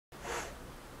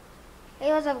Hey,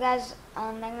 what's up, guys?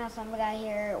 Magnus, I'm the guy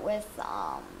here with the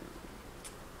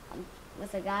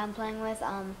guy I'm playing with.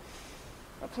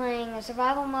 We're playing a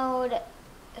survival mode,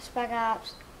 spec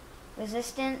ops,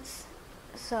 resistance.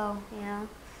 So yeah.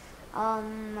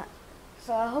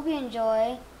 So I hope you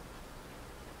enjoy.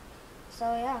 So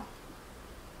yeah.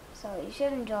 So you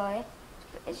should enjoy.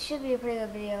 It should be a pretty good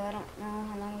video. I don't know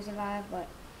how long we survive, but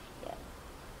yeah,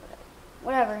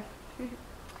 whatever.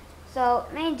 So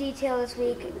main detail this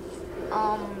week,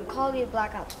 Call of Duty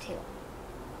Black Ops 2.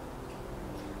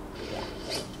 Yeah,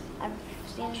 I've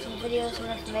seen some videos, some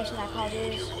information that Call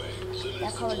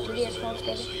of Duty is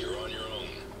posted.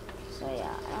 So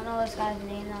yeah, I don't know this guy's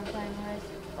name that I'm playing with,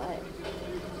 but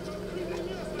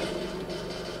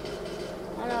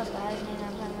I don't know this guy's name that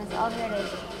I'm playing with. Oh, here it is.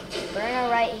 Burner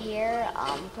right here.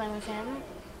 Playing with him.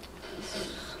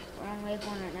 We're on wave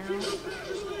 1 right now.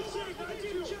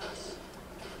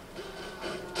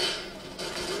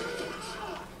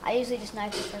 I usually just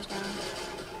knife the first round.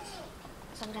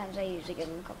 Sometimes I usually give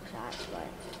him a couple shots, but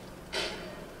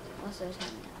most of the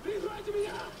time,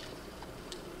 yeah.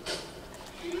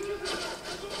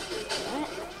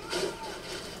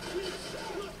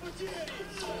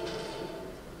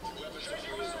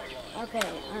 Okay,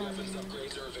 I don't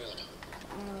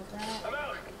know that.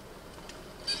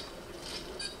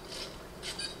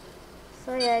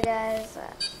 So yeah, guys,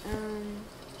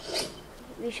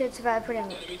 we should survive pretty long,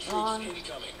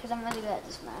 because I'm really good at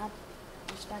this map,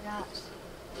 spec ops.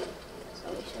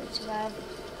 So we should survive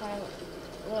quite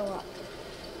a little while.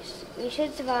 We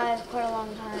should survive quite a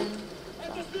long time.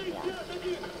 So yeah.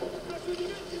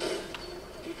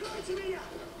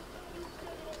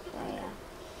 So yeah.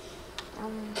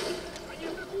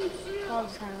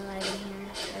 Cold's kind of lagging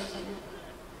here for a second.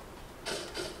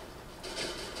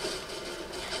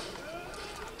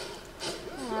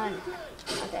 Come on.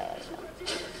 Okay, there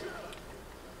we go.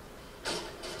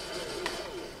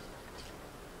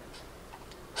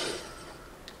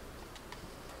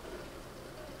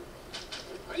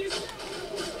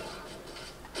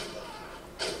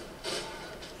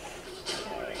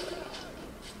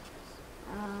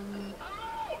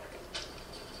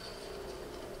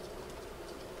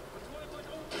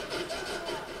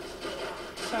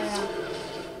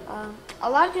 A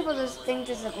lot of people just think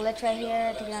there's a glitch right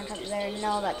here to get on top of there.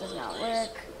 No, that does not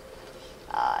work.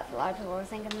 A lot of people are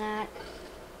thinking that.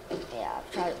 Yeah,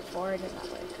 I've tried it before. It does not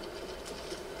work.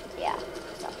 Yeah.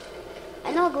 So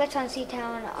I know a glitch on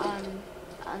C-Town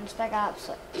on Spec Ops.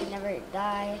 You never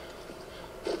die.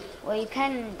 Well, you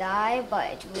can die,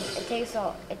 but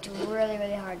it's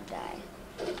really hard to die.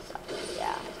 So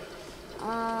yeah.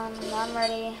 I'm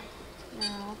ready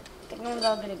now. I think I'm gonna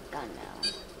go get a gun now.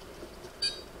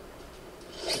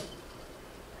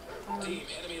 Team,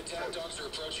 enemy attack dogs are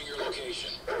approaching your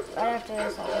location. Right after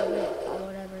this, I'll do it or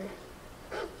whatever.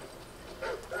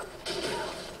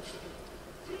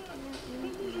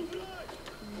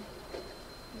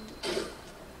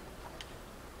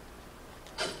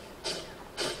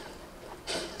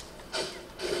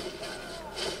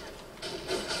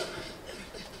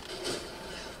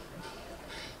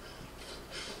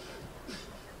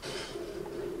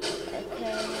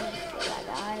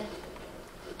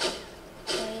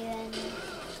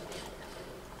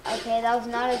 Okay, that was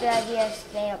not a good idea to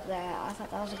stay up there. I thought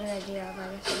that was a good idea, but I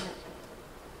guess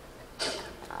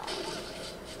not.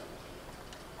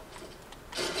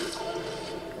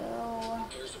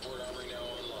 Go. Air support armory now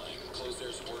online. Closed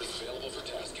air support is available for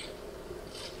tasking.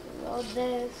 Load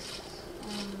this.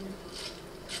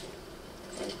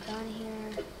 Put it down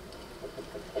here.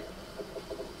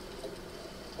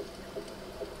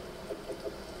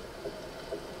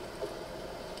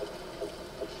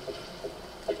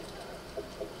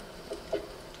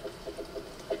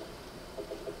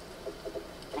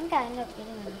 I end up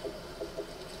getting them.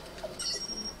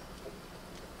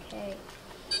 Okay.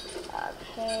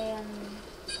 Okay, I'm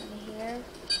over here.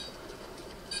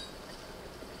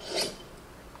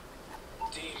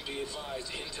 Team, be advised,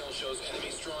 intel shows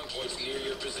enemy strong points near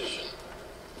your position.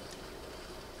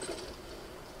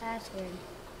 That's weird.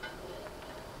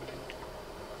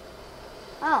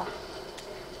 Oh.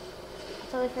 I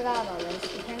totally forgot about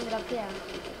this. You can get up here.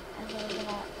 I totally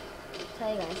forgot to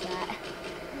tell you guys that.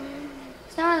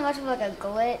 It's not really much of like a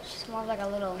glitch, it's more of like a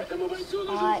little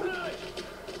spot.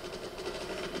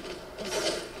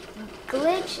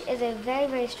 Glitch is a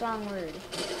very strong word.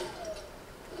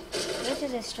 Glitch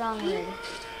is a strong word.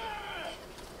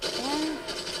 Damn it.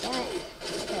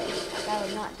 Okay, that guy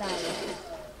would not die there.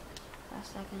 5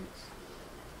 seconds.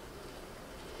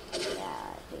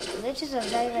 Yeah, dude, glitch is a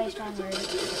very strong word.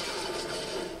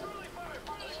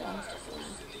 So,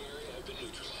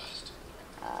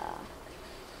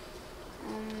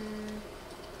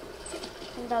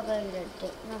 think I'll go get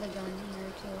another gun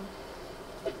here too.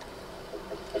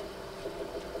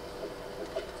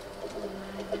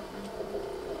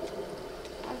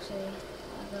 Actually,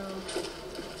 I'll go.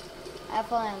 I have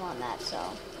full ammo on that, so yeah.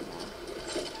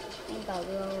 I think I'll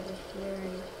go over here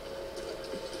and.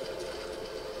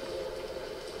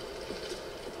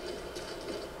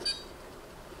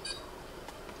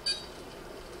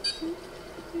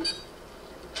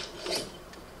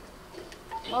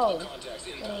 Whoa,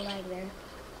 little lag there.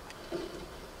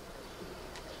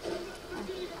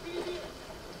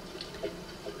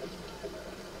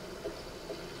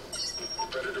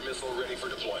 Predator missile ready for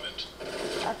deployment.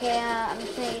 Okay, I'm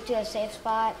just gonna get to a safe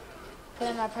spot. Put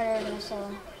in my Predator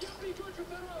missile.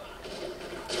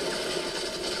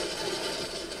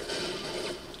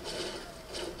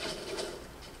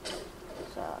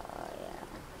 So, yeah.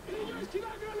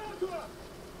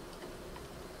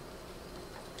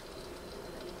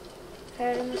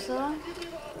 Predator missile.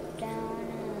 Down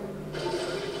and...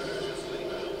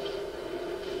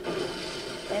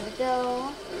 There we go.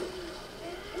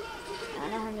 I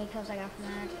don't know how many kills I got from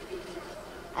that.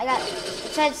 It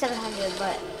said 700,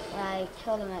 but when I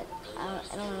killed him I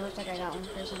don't know, it looks like I got one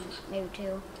person, maybe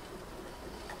two.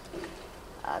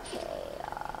 Okay,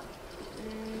 I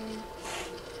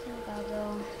think I'll go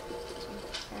some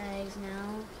frags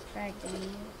now. Frag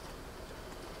thingy.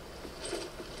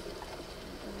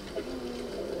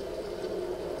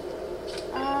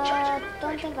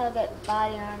 Don't think I'll get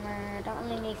body armor. Don't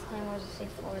really need claymores or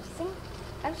C4s.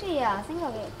 Actually, yeah, I think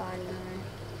I'll get body armor.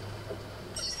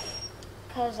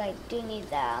 Because I do need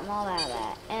that. I'm all out of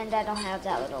that. And I don't have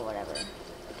that little whatever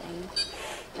thing.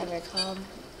 Whatever it's called.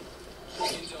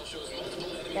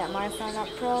 That Marathon Up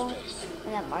Pro.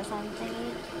 And that Marathon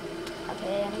thingy.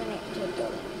 Okay, I'm gonna get into a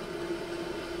building.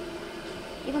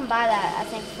 You can buy that, I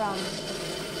think, from...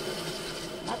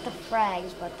 Not the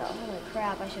frags, but the... Holy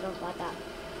crap, I should have bought that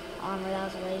armor. That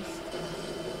was a waste.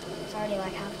 It's already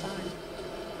like half done.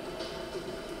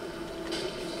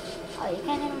 Oh, you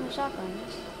can't hit them with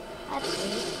shotguns. That's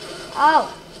sweet.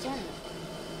 Oh, damn it.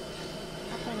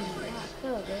 Fucking not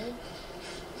cool, dude.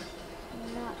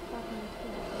 Not fucking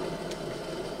cool.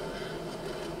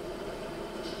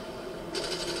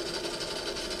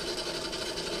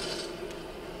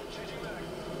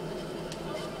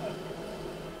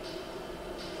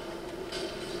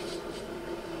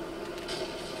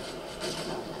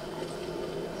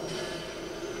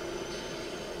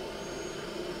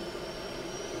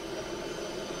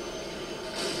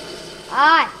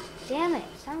 Ah, damn it,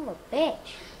 son of a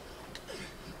bitch.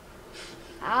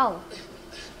 Ow.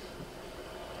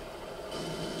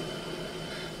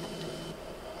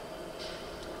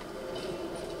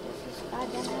 This is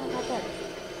goddamn not good.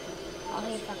 Oh,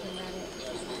 he fucking got it.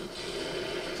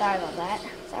 Sorry about that.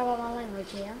 Sorry about my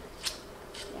language here.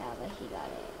 Yeah, but he got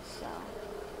it, so.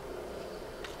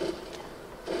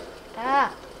 Yeah. Ah!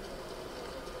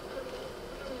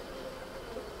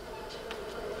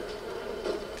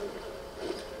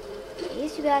 It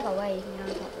used to be like a way you can get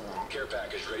on top of that. Care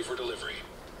package ready for delivery.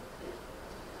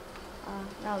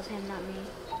 That was him, not me.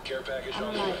 Care package on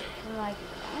I'm the like, way.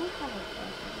 I don't have a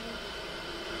question.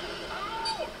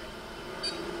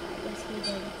 I guess he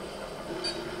did.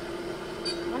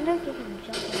 I wonder if you can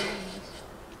jump around this.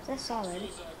 Is that solid?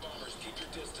 Suicide bombers, keep your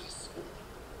distance.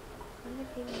 I wonder if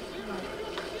you can like,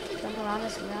 jump around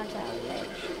this and run to that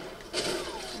ledge. I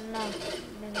don't know.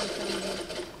 Maybe it's something good.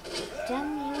 Damn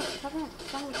you, fucking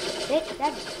bitch,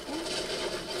 that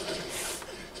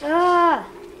ah!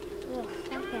 Ugh,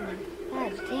 fucking,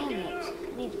 god damn it.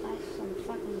 I need to buy some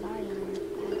fucking body armor.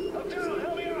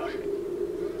 Help me out!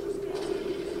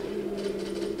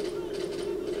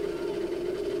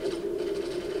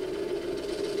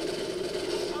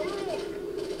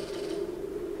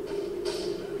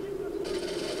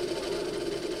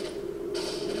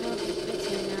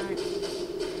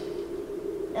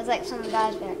 There's like some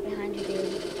guys back behind you, dude.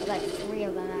 There's like 3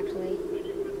 of them, actually.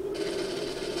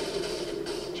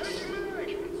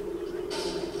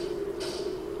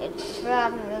 It's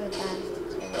happening really fast.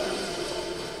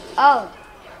 Oh!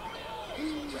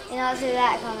 You know, I see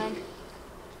that coming.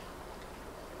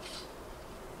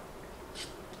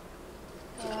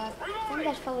 I think I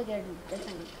should probably get a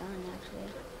different gun, actually.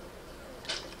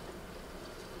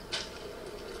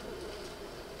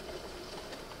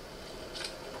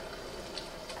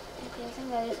 Okay, I think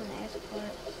that is an air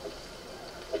support.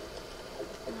 I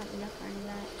don't have enough for any of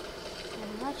that.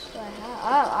 How much do I have?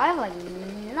 Oh, I have like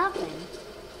nothing.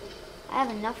 I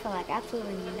have enough for like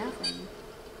absolutely nothing.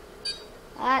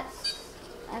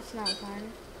 That's not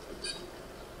fun.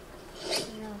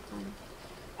 No fun.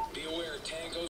 Be aware, Tango's